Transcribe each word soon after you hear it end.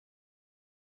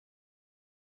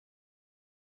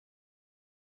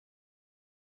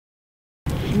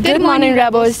Good morning,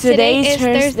 Rebels. Today is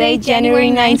Thursday,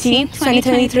 January 19,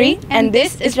 2023, and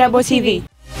this is Rebel TV.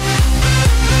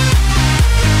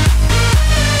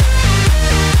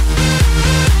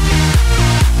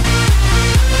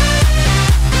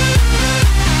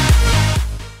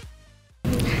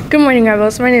 Good morning,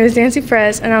 Rebels. My name is Nancy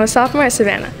Perez, and I'm a sophomore at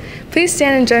Savanna. Please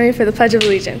stand and join me for the Pledge of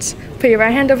Allegiance. Put your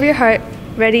right hand over your heart.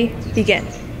 Ready? Begin.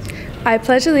 I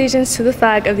pledge allegiance to the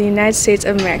flag of the United States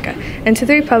of America and to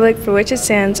the republic for which it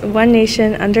stands, one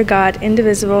nation, under God,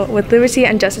 indivisible, with liberty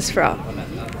and justice for all.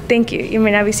 Thank you. You may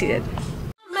now be seated.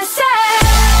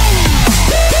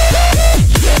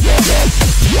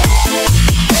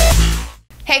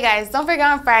 Hey guys, don't forget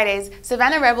on Fridays,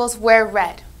 Savanna Rebels wear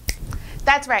red.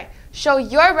 That's right. Show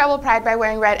your Rebel pride by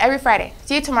wearing red every Friday.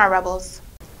 See you tomorrow, Rebels.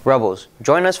 Rebels,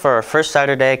 join us for our first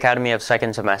Saturday Academy of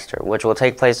second semester, which will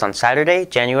take place on Saturday,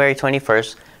 January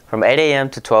 21st from 8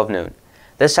 a.m. to 12 noon.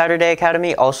 This Saturday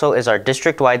Academy also is our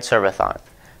district-wide serve-a-thon.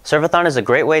 Serve-a-thon is a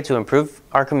great way to improve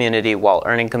our community while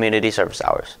earning community service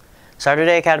hours.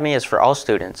 Saturday Academy is for all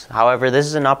students. However, this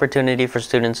is an opportunity for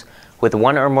students with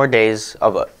one or more days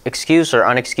of excused or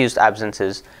unexcused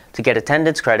absences to get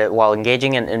attendance credit while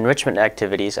engaging in enrichment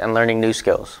activities and learning new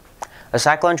skills. A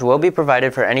sack lunch will be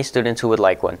provided for any students who would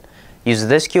like one. Use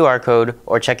this QR code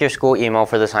or check your school email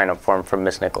for the sign-up form from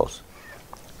Ms. Nichols.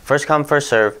 First come, first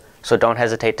serve, so don't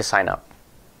hesitate to sign up.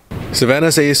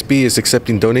 Savannah's ASB is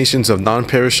accepting donations of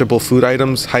non-perishable food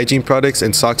items, hygiene products,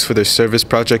 and socks for their service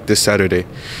project this Saturday.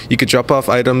 You can drop off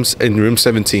items in room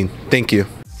 17. Thank you.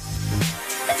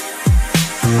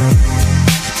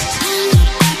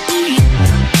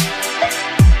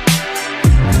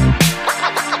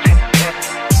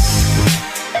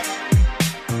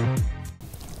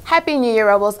 Happy New Year,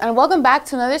 Rebels, and welcome back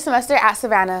to another semester at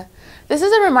Savanna. This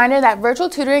is a reminder that virtual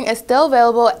tutoring is still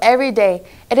available every day.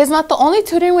 It is not the only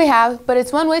tutoring we have, but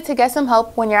it's one way to get some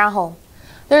help when you're at home.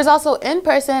 There's also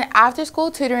in-person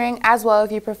after-school tutoring as well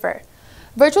if you prefer.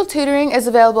 Virtual tutoring is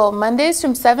available Mondays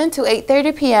from 7 to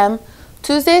 8:30 p.m.,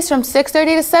 Tuesdays from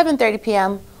 6:30 to 7:30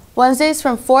 p.m., Wednesdays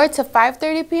from 4 to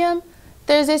 5:30 p.m.,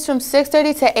 Thursdays from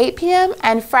 6:30 to 8 p.m.,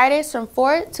 and Fridays from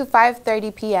 4 to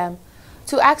 5:30 p.m.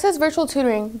 To access virtual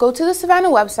tutoring, go to the Savanna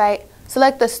website,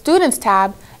 select the Students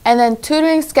tab, and then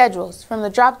Tutoring Schedules from the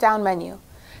drop-down menu.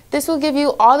 This will give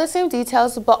you all the same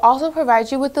details, but also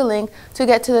provide you with the link to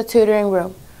get to the tutoring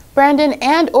room. Brandon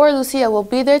and/or Lucia will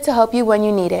be there to help you when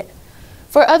you need it.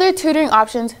 For other tutoring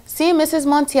options, see Mrs.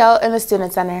 Montiel in the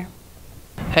Student Center.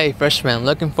 Hey freshmen,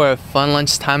 looking for a fun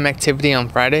lunchtime activity on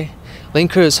Friday?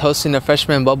 Link Crew is hosting a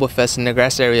Freshman Bubble Fest in the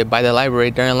grass area by the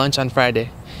library during lunch on Friday.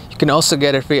 You can also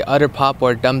get a free Utter Pop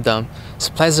or Dum Dum.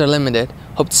 Supplies are limited.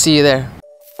 Hope to see you there.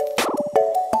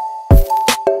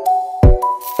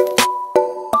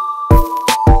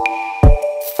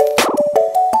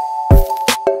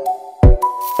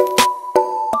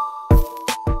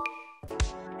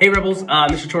 Hey Rebels,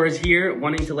 Mr. Torres here,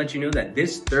 wanting to let you know that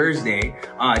this Thursday,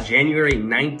 January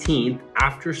 19th,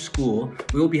 after school,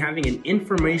 we will be having an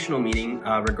informational meeting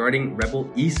regarding Rebel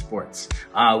Esports.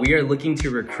 We are looking to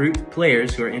recruit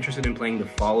players who are interested in playing the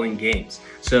following games.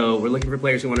 So we're looking for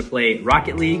players who want to play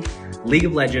Rocket League, League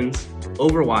of Legends,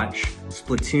 Overwatch,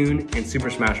 Splatoon, and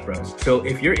Super Smash Bros. So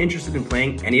if you're interested in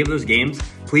playing any of those games,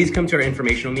 please come to our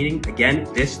informational meeting, again,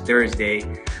 this Thursday,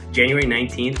 January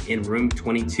 19th in room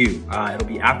 22. It'll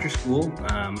be after school,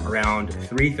 around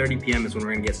 3:30 p.m. is when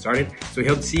we're gonna get started. So we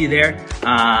hope to see you there,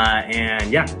 and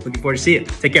yeah, looking forward to see you.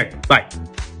 Take care, bye.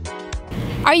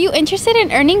 Are you interested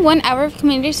in earning 1 hour of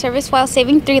community service while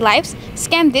saving 3 lives?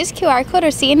 Scan this QR code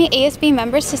or see any ASB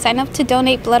members to sign up to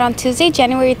donate blood on Tuesday,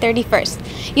 January 31st.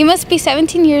 You must be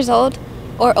 17 years old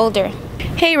or older.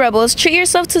 Hey Rebels, treat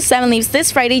yourself to 7 Leaves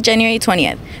this Friday, January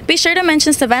 20th. Be sure to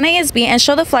mention Savanna ASB and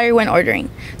show the flyer when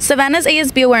ordering. Savanna's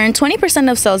ASB will earn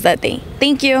 20% of sales that day.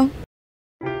 Thank you.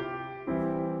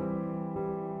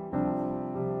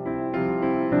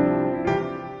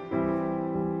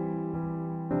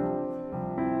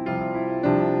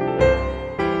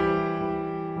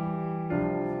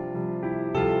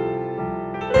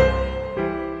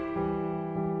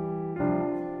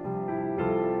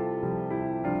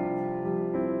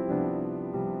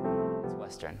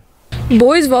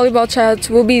 Boys volleyball tryouts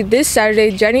will be this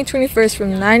Saturday, January 21st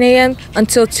from 9 a.m.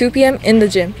 until 2 p.m. in the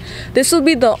gym. This will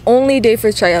be the only day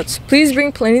for tryouts. Please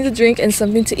bring plenty to drink and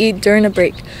something to eat during a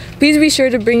break. Please be sure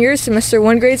to bring your semester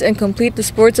 1 grades and complete the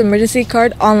sports emergency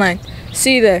card online.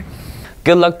 See you there.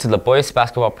 Good luck to the boys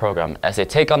basketball program as they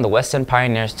take on the Western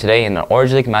Pioneers today in an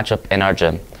Orange League matchup in our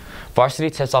gym. Varsity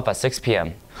tips off at 6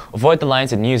 p.m. Avoid the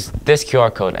lines and use this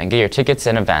QR code and get your tickets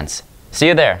in advance. See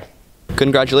you there.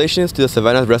 Congratulations to the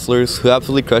Savanna wrestlers who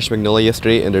absolutely crushed Magnolia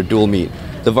yesterday in their dual meet.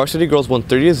 The varsity girls won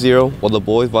 30-0, while the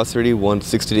boys varsity won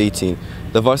 60-18.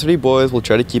 The varsity boys will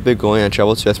try to keep it going and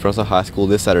travel to Savanna High School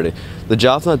this Saturday. The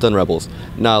job's not done, Rebels.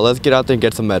 Now let's get out there and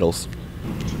get some medals.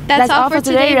 That's all for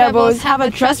today, Rebels. Have a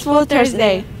trustful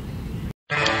Thursday.